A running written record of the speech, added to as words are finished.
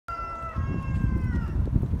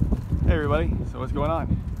Hey everybody, so what's going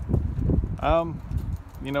on?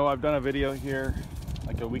 I've done a video here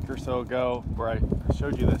like a week or so ago where I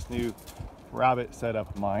showed you this new rabbit setup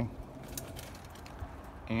of mine,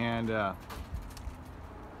 and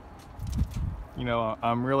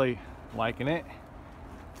I'm really liking it.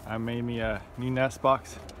 I made me a new nest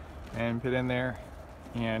box and put in there,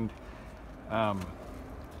 and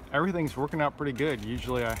everything's working out pretty good.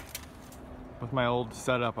 Usually with my old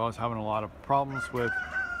setup, I was having a lot of problems with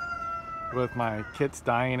my kits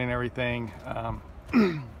dying and everything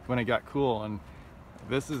when it got cool, and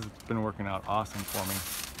this has been working out awesome for me.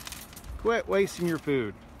 Quit wasting your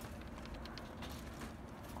food.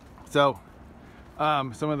 So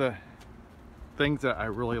some of the things that I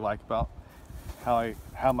really like about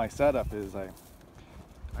how my setup is, I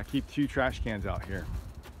keep 2 trash cans out here,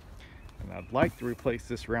 and I'd like to replace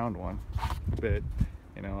this round one, but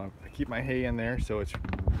I keep my hay in there, so it's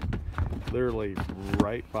literally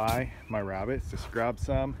right by my rabbits. Just grab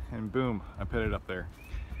some and boom, I put it up there.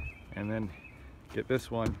 And then get this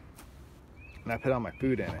one and I put all my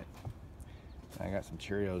food in it. I got some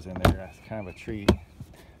Cheerios in there. That's kind of a treat.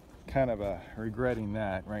 Kind of regretting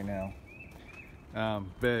that right now.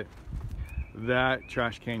 But that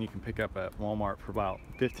trash can you can pick up at Walmart for about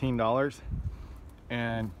 $15,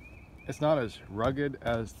 and it's not as rugged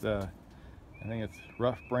as I think it's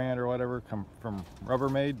Rough brand or whatever, come from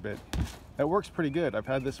Rubbermaid, but it works pretty good. I've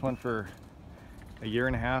had this one for a year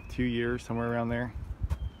and a half, 2 years, somewhere around there.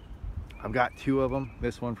 I've got 2 of them.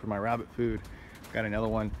 This one for my rabbit food. Got another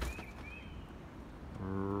one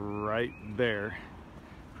right there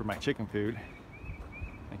for my chicken food.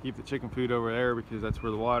 I keep the chicken food over there because that's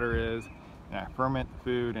where the water is, and I ferment the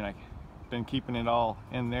food, and I've been keeping it all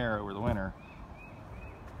in there over the winter.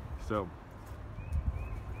 So,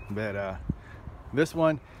 but this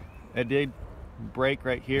one, it did break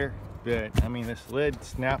right here, but I mean, this lid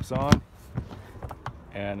snaps on,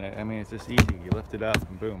 and I mean, it's just easy. You lift it up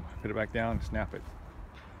and boom, put it back down and snap it.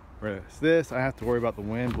 Whereas this, I have to worry about the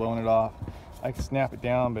wind blowing it off. I can snap it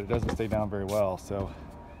down, but it doesn't stay down very well. So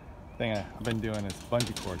the thing I've been doing is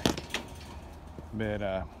bungee cord.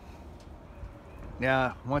 But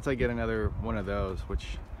yeah, once I get another one of those,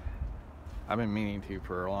 which I've been meaning to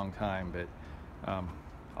for a long time, but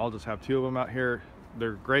I'll just have 2 of them out here.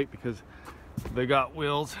 They're great because they got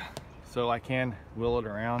wheels, so I can wheel it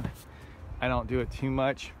around. I don't do it too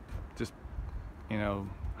much, just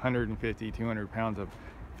 150, 200 pounds of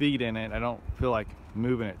feed in it. I don't feel like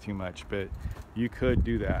moving it too much, but you could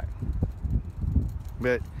do that.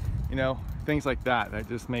 But things like that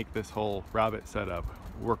just make this whole rabbit setup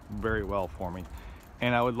work very well for me.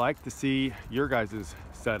 And I would like to see your guys'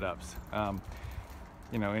 setups.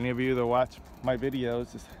 Any of you that watch my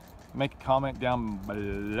videos, just make a comment down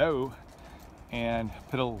below and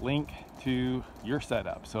put a link to your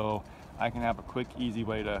setup so I can have a quick, easy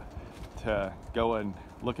way to go and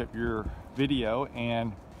look at your video.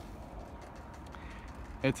 And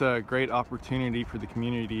it's a great opportunity for the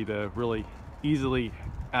community to really easily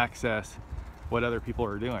access what other people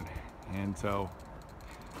are doing. And so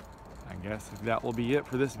I guess that will be it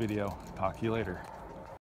for this video. Talk to you later.